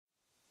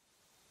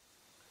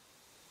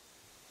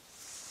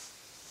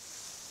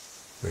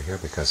We're here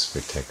because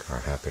we take our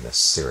happiness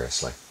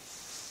seriously.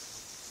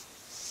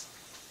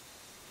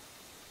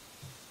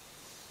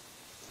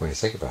 When you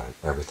think about it,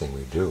 everything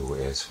we do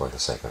is for the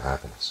sake of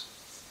happiness,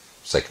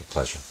 sake of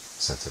pleasure,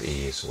 sense of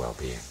ease,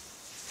 well-being.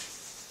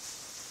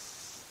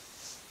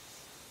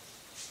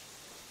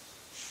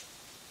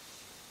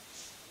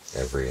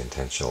 Every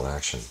intentional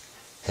action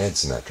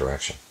heads in that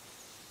direction.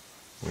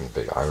 And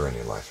the big irony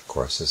in life, of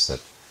course, is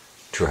that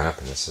true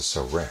happiness is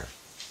so rare.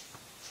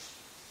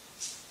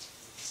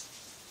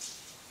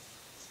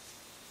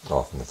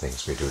 Often the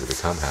things we do to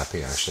become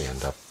happy actually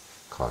end up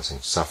causing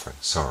suffering,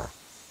 sorrow,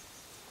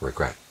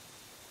 regret.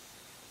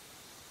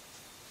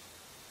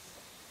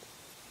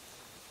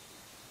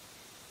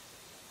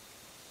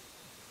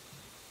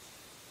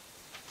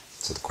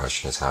 So the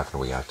question is, how can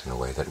we act in a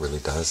way that really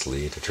does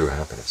lead to true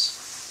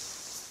happiness?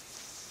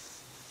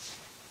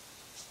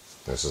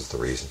 This is the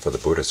reason for the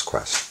Buddha's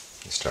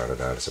quest. He started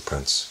out as a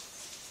prince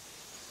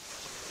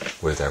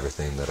with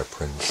everything that a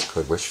prince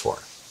could wish for,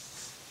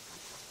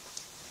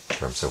 in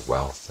terms of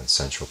wealth and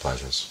sensual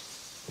pleasures,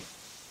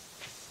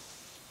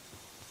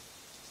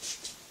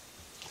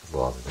 the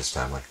love of his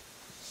family.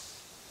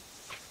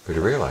 But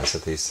he realized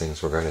that these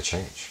things were going to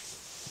change,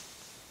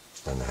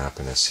 and the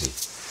happiness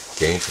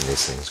he gained from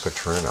these things could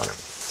turn on him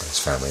when his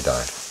family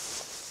died,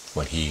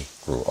 when he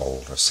grew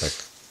old or sick,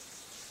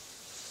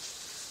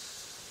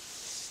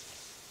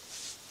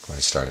 when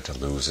he started to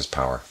lose his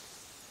power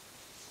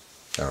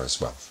or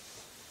his wealth.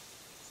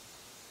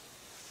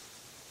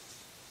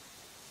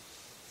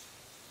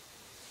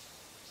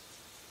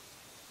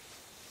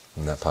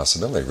 And that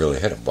possibility really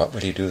hit him. What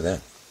would he do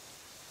then?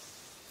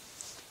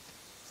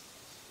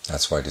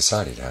 That's why he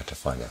decided he had to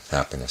find a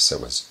happiness that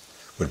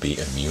would be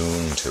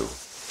immune to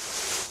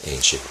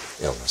aging,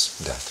 illness,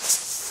 death.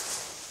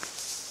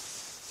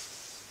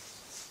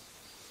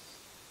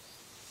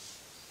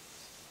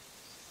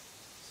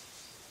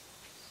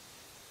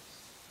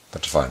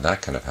 But to find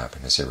that kind of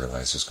happiness, he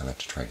realized he was going to have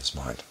to train his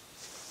mind,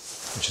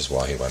 which is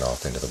why he went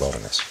off into the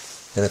wilderness.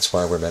 And it's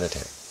why we're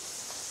meditating.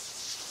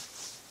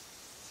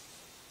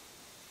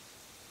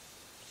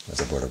 As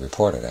the Buddha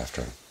reported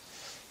after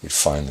he'd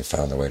finally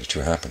found the way to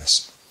true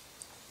happiness,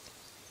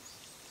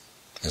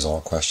 is all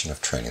a question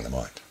of training the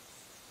mind.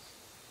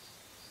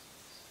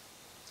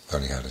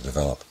 Learning how to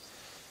develop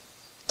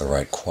the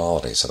right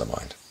qualities of the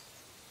mind.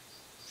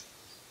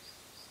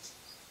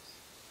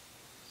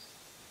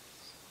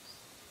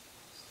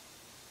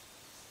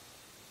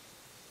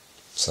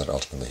 So that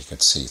ultimately he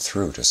could see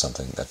through to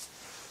something that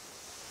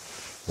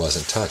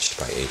wasn't touched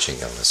by aging,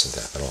 illness, and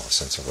death at all, a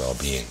sense of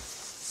well-being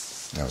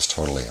that was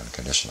totally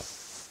unconditional.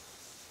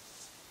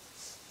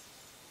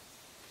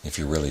 If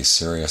you're really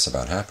serious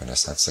about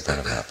happiness, that's the kind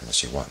of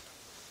happiness you want.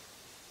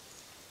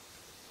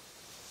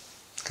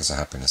 Because a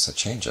happiness that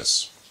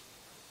changes.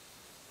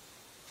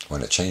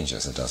 When it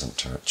changes, it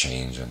doesn't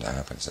change into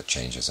happiness, it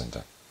changes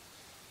into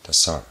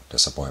sorrow,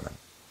 disappointment,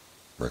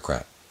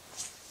 regret.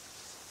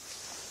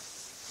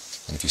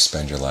 And if you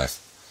spend your life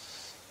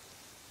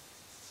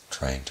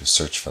trying to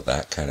search for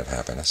that kind of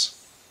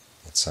happiness,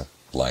 it's a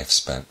life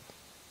spent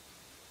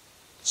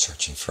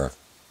searching for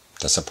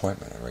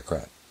disappointment and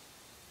regret.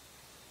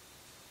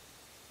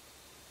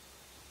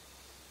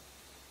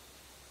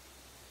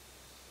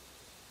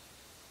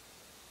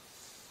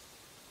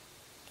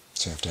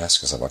 So you have to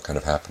ask yourself, what kind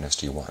of happiness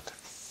do you want?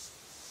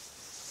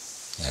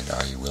 And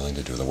are you willing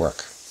to do the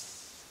work?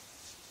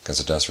 Because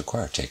it does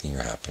require taking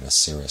your happiness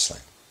seriously,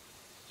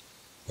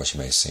 which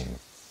may seem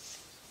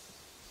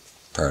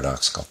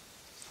paradoxical.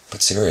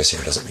 But serious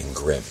here doesn't mean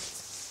grim.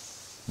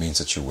 It means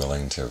that you're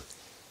willing to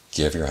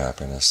give your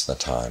happiness the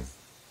time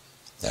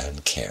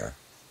and care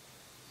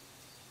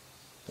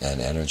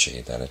and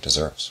energy that it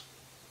deserves.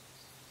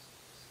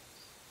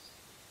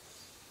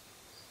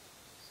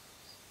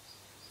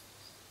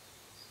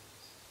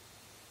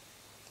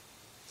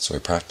 So we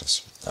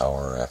practice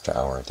hour after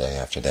hour, day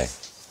after day,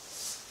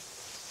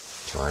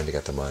 trying to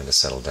get the mind to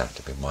settle down,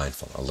 to be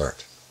mindful,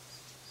 alert.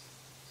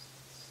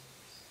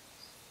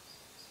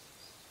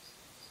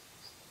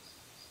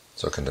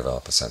 So it can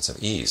develop a sense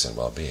of ease and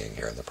well-being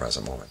here in the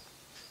present moment.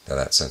 Now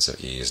that sense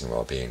of ease and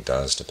well-being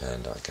does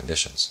depend on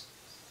conditions.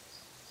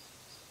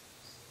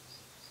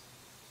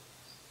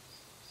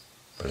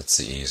 But it's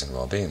the ease and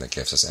well-being that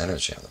gives us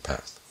energy on the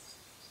path.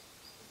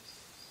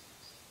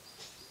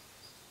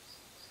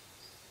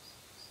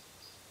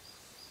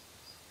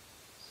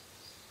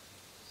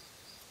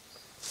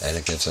 And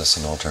it gives us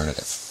an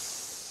alternative.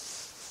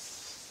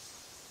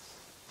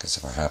 Because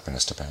if our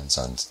happiness depends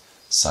on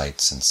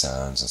sights and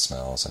sounds and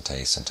smells and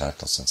tastes and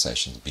tactile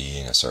sensations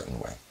being a certain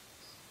way,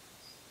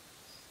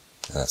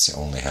 and that's the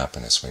only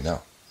happiness we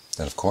know,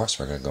 then of course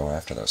we're going to go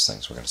after those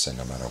things. We're going to say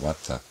no matter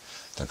what the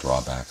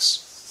drawbacks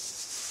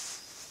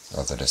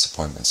or the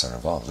disappointments are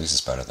involved, at least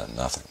it's better than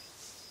nothing.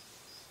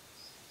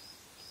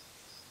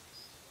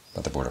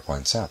 But the Buddha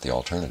points out the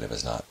alternative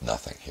is not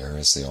nothing. Here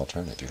is the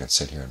alternative. You can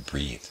sit here and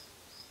breathe.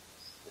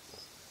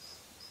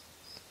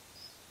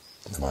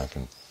 The mind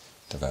can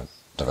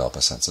develop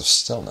a sense of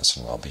stillness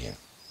and well-being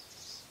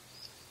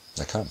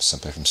that comes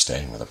simply from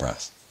staying with the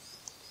breath.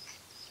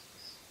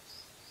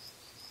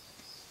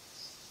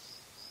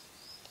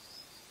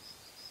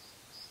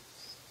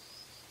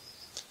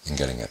 And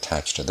getting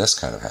attached to this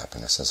kind of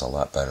happiness is a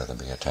lot better than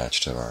being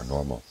attached to our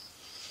normal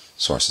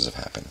sources of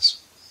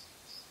happiness.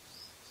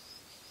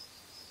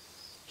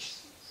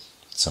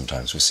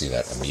 Sometimes we see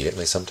that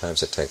immediately,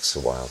 sometimes it takes a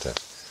while to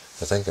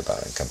think about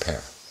it and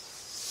compare.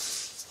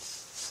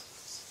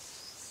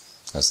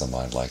 As the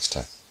mind likes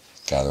to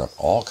gather up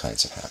all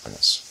kinds of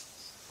happiness.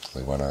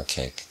 We want our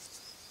cake.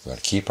 We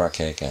want to keep our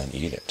cake and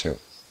eat it too.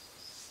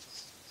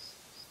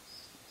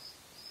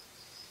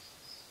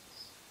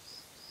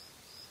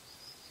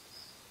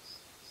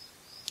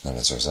 And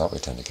as a result, we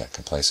tend to get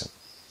complacent.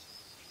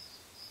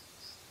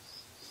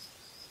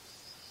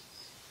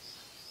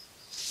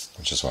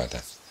 Which is why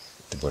the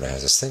Buddha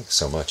has us think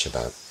so much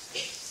about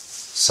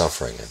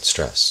suffering and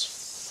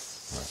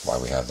stress. Why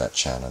we have that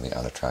chant on the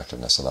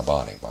unattractiveness of the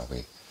body, why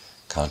we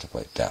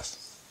contemplate death.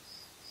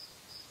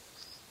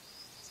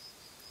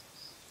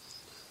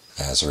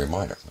 As a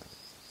reminder,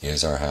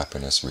 is our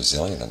happiness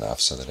resilient enough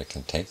so that it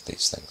can take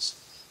these things?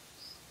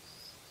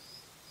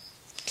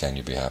 Can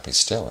you be happy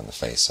still in the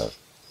face of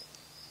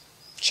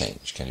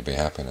change? Can you be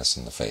happiness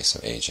in the face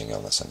of aging,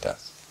 illness, and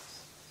death?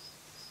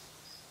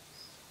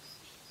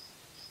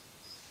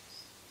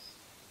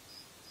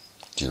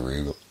 Do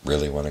you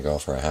really want to go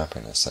for a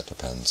happiness that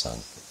depends on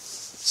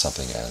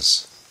something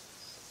as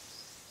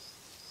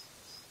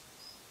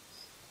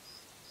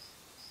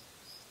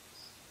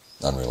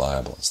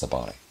unreliable as the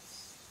body?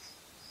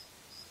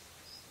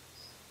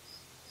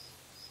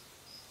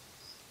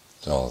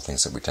 So all the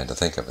things that we tend to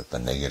think of as the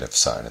negative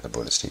side of the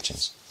Buddhist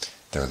teachings,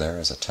 they're there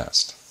as a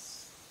test.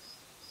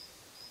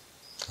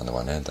 On the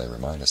one hand, they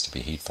remind us to be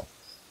heedful,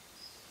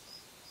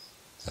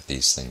 that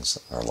these things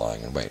are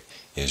lying in wait.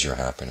 Is your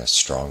happiness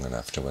strong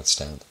enough to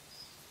withstand them?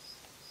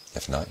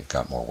 If not, you've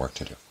got more work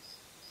to do.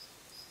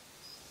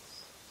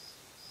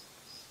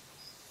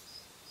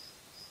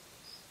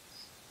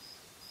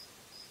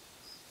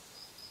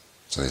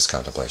 So these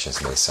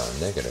contemplations may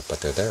sound negative, but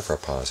they're there for a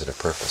positive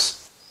purpose.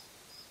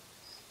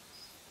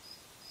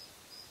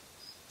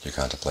 You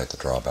contemplate the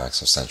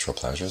drawbacks of sensual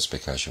pleasures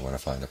because you want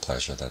to find a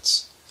pleasure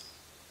that's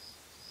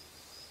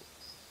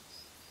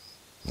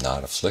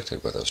not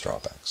afflicted with those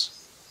drawbacks.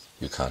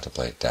 You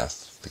contemplate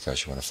death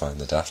because you want to find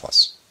the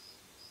deathless,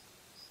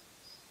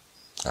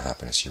 a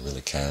happiness you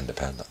really can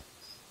depend on.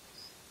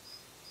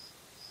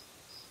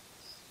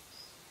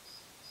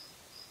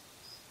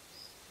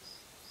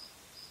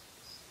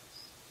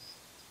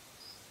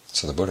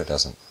 So the Buddha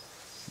doesn't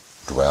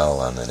dwell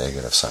on the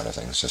negative side of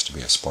things just to be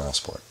a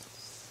spoilsport.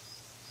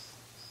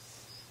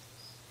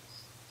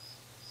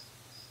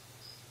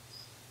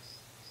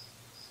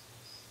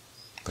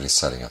 But he's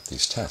setting up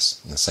these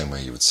tests in the same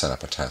way you would set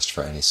up a test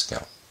for any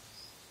skill.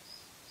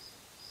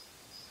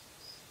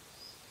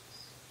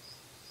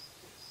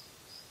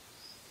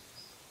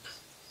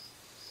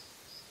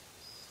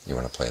 You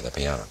want to play the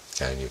piano.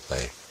 Can you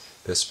play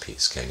this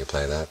piece? Can you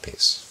play that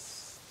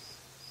piece?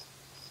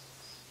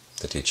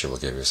 The teacher will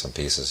give you some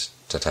pieces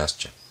to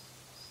test you.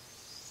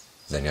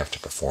 Then you have to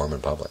perform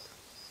in public.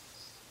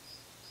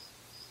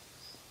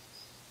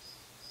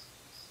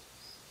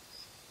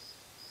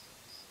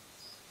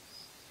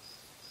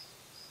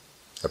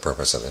 The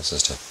purpose of this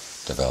is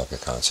to develop your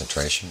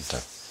concentration,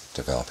 to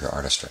develop your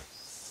artistry.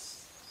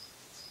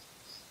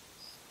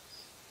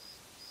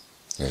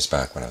 Years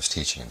back when I was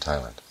teaching in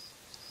Thailand,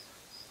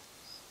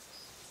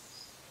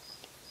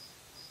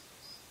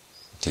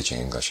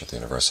 teaching English at the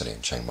university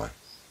in Chiang Mai,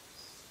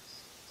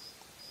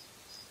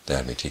 they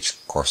had me teach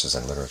courses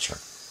in literature.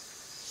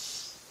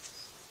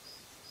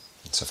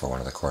 And so for one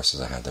of the courses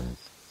I had them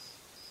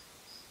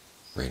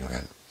read, we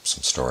had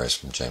some stories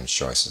from James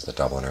Joyce's The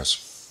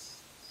Dubliners,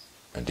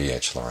 and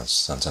D.H. Lawrence,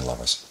 Sons and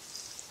Lovers,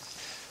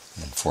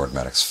 and Ford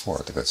Madox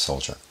Ford, The Good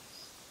Soldier.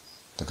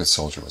 The Good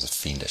Soldier was a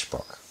fiendish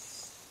book,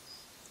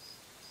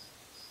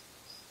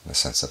 in the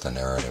sense that the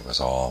narrative was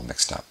all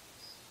mixed up.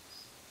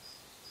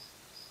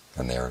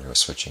 The narrative was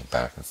switching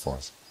back and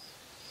forth.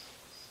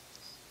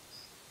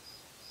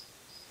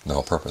 And the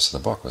whole purpose of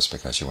the book was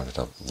because you wanted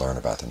to learn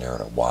about the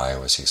narrative. Why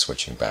was he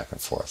switching back and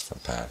forth from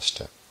past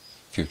to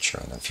future,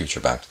 and then future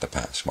back to the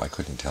past? Why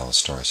couldn't he tell his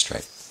story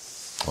straight?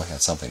 Well, he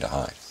had something to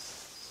hide.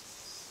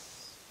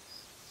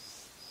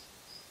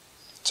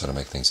 So to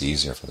make things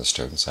easier for the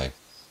students, I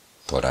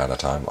put out a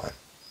timeline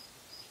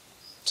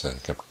so they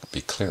could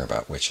be clear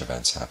about which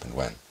events happened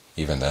when.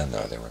 Even then,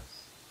 though, they were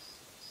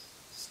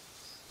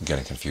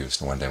getting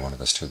confused. And one day one of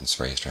the students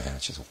raised her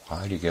hand. She said,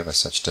 "Why do you give us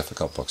such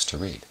difficult books to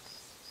read?"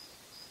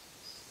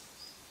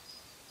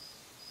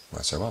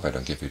 I said, "Well, if I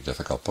don't give you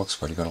difficult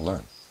books, what are you going to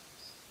learn?"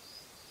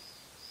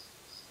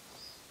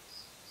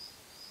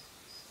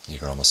 You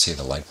can almost see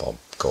the light bulb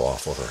go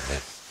off over her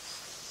head.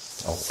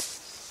 Oh,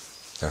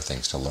 there are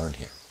things to learn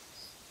here.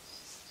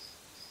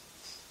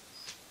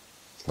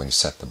 When you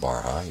set the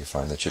bar high, you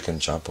find that you can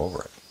jump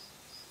over it,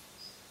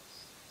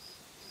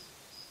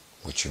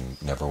 which you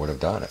never would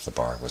have done if the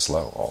bar was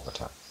low all the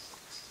time.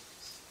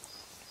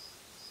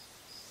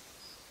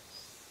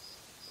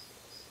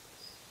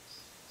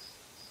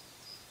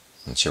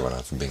 And she went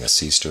on from being a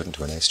C student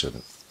to an A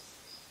student.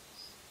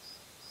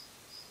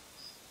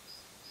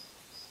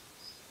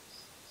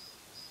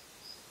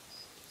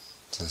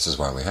 This is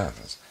why we have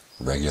this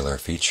regular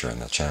feature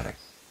in the chanting.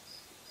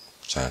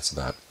 Chants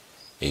about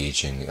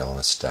aging,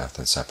 illness, death,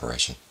 and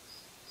separation.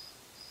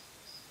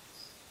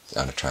 The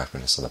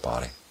unattractiveness of the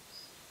body.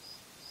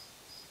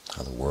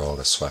 How the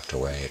world is swept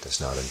away, it does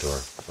not endure,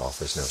 it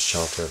offers no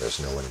shelter, there's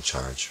no one in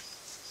charge.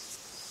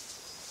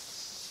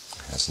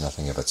 It has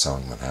nothing of its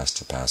own, one has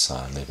to pass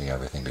on, leaving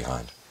everything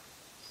behind.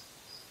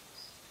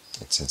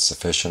 It's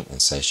insufficient,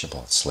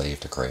 insatiable, slave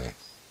to craving.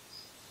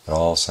 It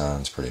all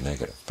sounds pretty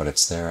negative, but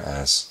it's there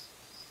as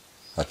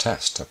a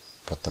test to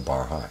put the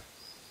bar high.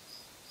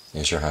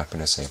 Is your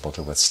happiness able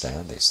to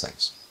withstand these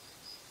things?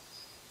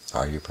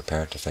 Are you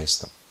prepared to face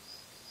them?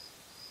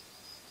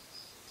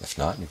 If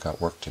not, you've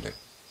got work to do.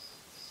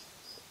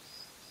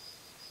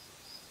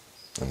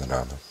 And the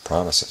Dhamma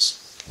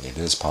promises it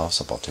is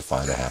possible to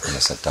find a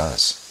happiness that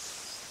does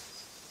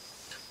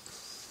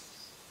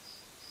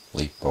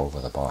leap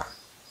over the bar.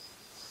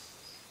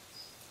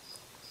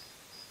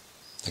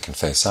 It can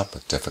face up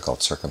with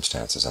difficult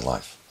circumstances in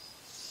life.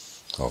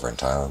 Over in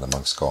Thailand, the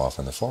monks go off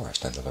in the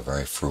forest and live a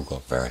very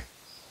frugal, very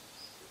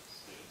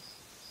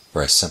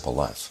simple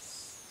life.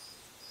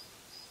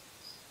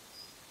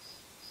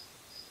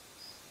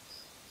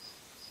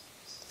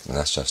 And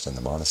that's just in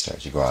the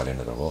monasteries. You go out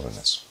into the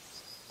wilderness.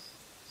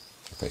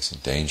 You're facing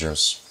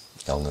dangers,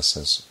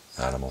 illnesses,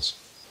 animals.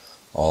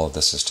 All of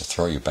this is to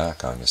throw you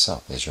back on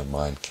yourself. Is your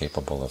mind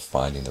capable of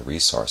finding the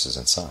resources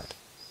inside?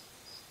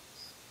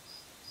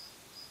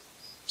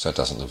 So it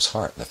doesn't lose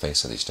heart in the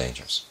face of these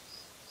dangers.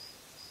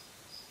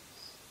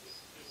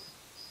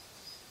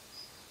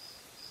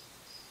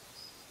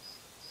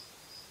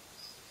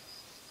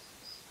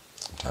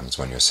 Sometimes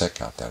when you're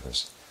sick out there,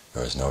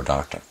 there is no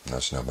doctor,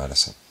 there's no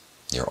medicine.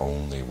 Your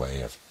only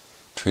way of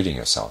treating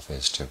yourself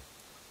is to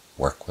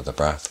work with the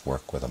breath,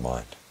 work with the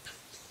mind.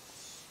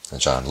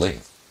 And John Lee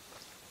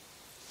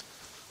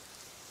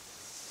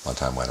one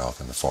time went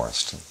off in the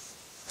forest and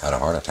had a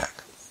heart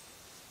attack.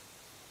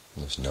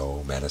 There was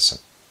no medicine.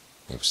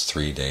 It was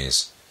 3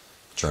 days'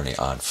 journey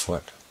on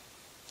foot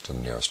to the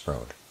nearest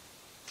road.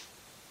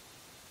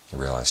 He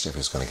realized if he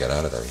was going to get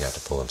out of there, he had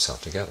to pull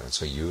himself together, and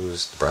so he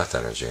used the breath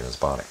energy in his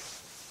body.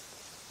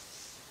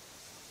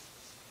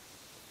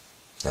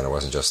 And it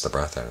wasn't just the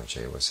breath energy,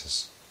 it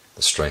was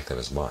the strength of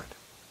his mind,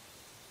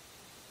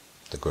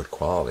 the good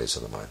qualities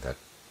of the mind that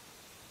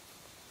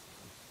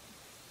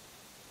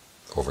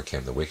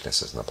overcame the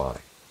weaknesses in the body.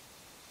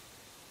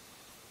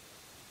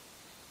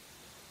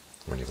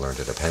 When you've learned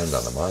to depend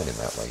on the mind in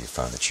that way, you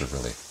find that you've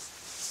really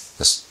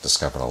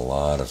discovered a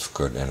lot of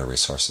good inner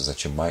resources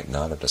that you might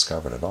not have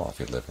discovered at all if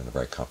you lived in a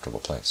very comfortable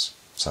place.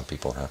 Some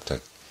people have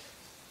to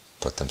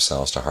put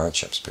themselves to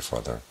hardships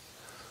before they're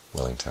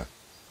willing to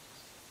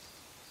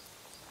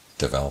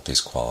develop these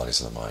qualities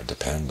of the mind,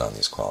 depend on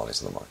these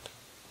qualities of the mind.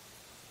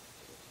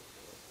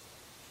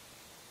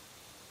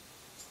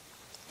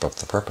 But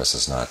the purpose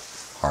is not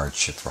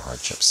hardship for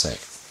hardship's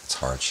sake. It's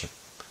hardship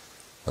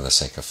for the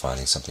sake of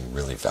finding something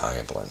really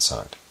valuable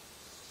inside.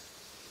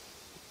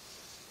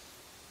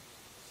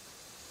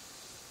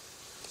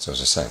 So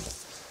as I say,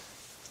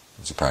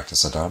 as you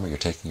practice the Dhamma, you're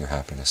taking your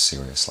happiness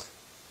seriously.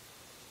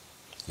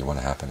 You want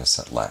a happiness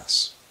that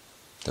lasts,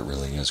 that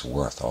really is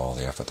worth all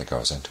the effort that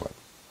goes into it.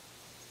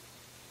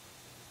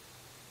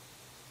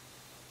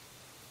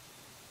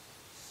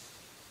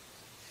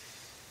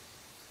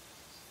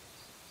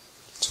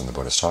 So when the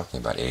Buddha is talking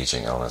about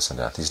aging, illness, and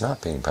death, he's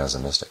not being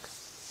pessimistic.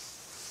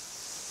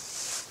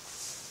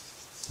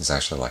 He's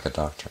actually like a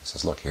doctor. He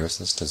says, look, here's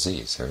this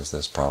disease, here's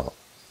this problem.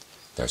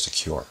 There's a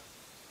cure.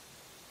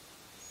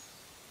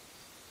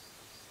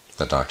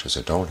 The doctors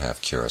who don't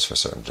have cures for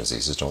certain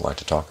diseases don't like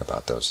to talk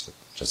about those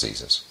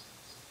diseases.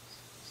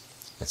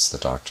 It's the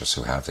doctors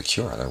who have the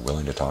cure. They're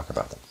willing to talk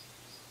about them.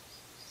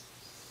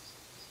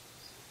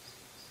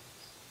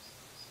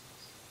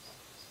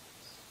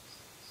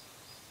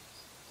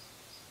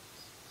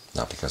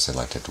 Not because they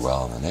like to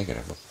dwell on the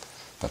negative,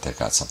 but they've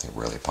got something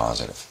really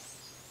positive.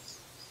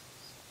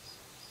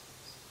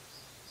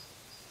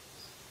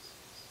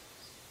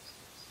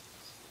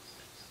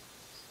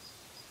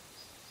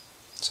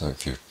 So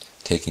if you're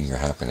taking your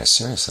happiness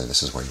seriously,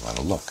 this is where you want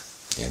to look,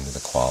 into the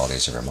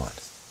qualities of your mind.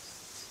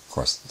 Of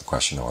course, the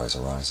question always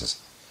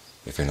arises,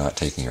 if you're not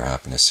taking your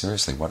happiness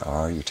seriously, what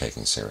are you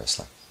taking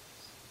seriously?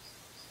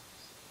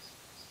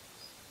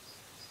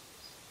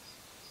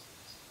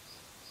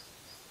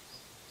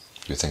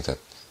 You think that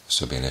this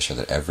would be an issue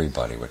that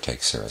everybody would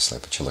take seriously,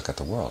 but you look at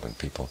the world and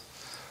people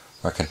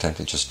are content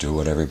to just do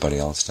what everybody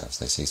else does.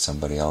 They see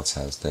somebody else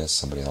has this,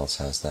 somebody else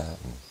has that,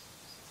 and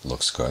it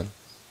looks good.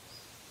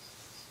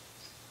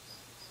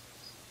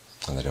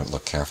 And they don't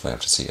look carefully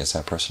enough to see, is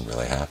that person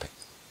really happy?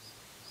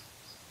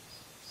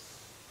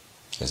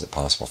 Is it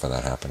possible for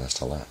that happiness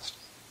to last?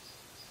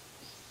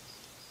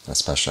 And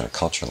especially in a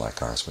culture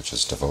like ours, which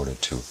is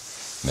devoted to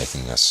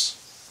making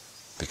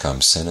us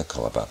become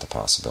cynical about the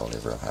possibility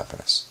of real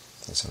happiness.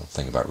 They say, the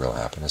thing about real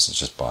happiness is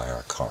just buy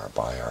our car,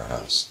 buy our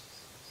house,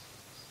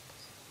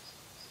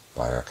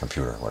 buy our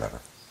computer, whatever.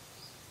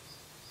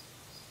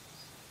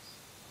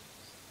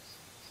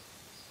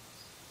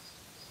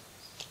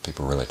 If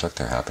people really took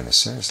their happiness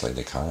seriously,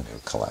 the economy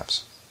would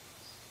collapse.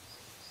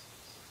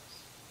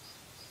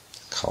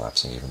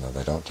 Collapsing even though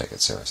they don't take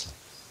it seriously.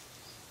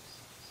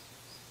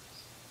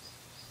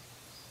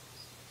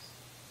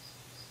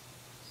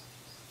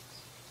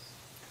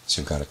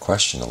 So you've got to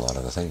question a lot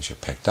of the things you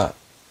picked up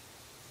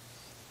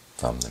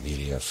from the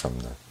media, from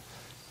the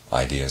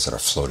ideas that are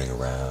floating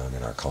around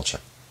in our culture,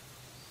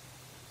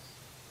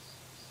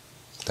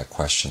 that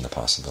question the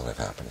possibility of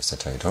happiness. They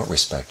tell you, don't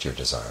respect your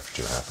desire for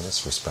true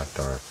happiness, respect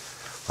our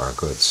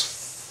goods.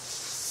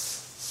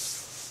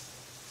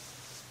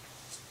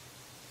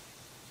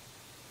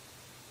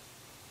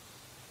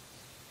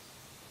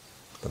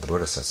 But the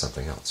Buddha says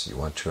something else. You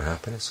want true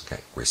happiness?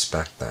 Okay,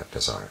 respect that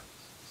desire.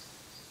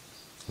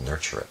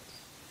 Nurture it.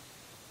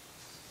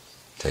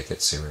 Take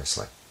it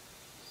seriously.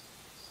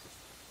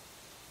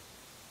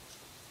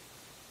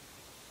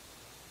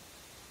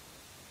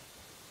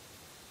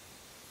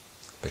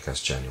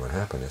 Because genuine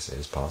happiness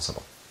is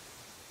possible.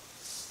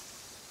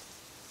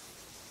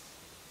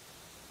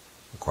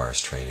 It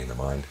requires training the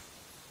mind,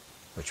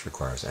 which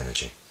requires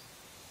energy,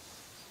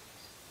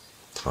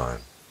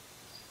 time,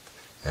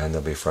 and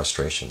there'll be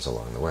frustrations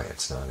along the way.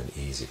 It's not an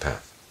easy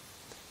path,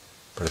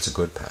 but it's a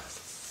good path.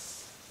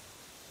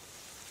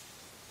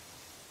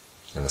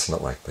 And it's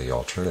not like the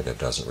alternative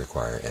doesn't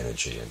require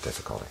energy and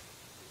difficulty.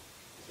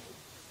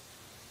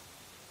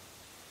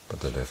 But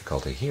the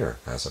difficulty here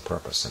has a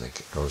purpose, and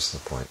it goes to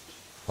the point,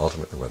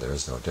 ultimately, where there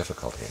is no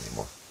difficulty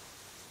anymore.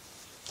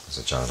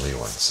 As John Lee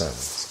once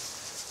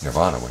said,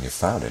 nirvana, when you've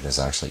found it, is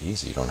actually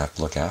easy. You don't have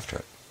to look after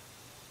it.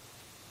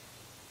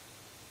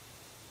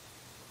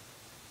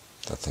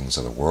 The things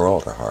of the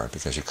world are hard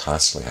because you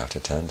constantly have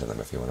to tend to them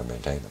if you want to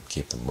maintain them,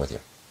 keep them with you.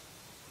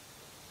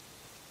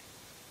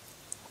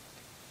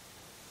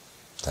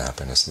 The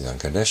happiness of the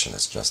unconditioned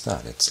is just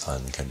that. It's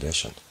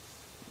unconditioned.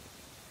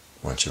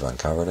 Once you've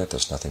uncovered it,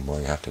 there's nothing more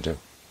you have to do.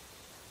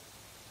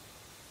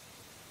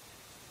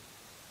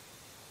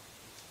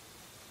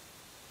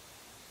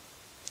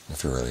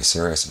 If you're really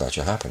serious about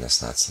your happiness,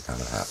 that's the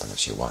kind of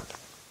happiness you want.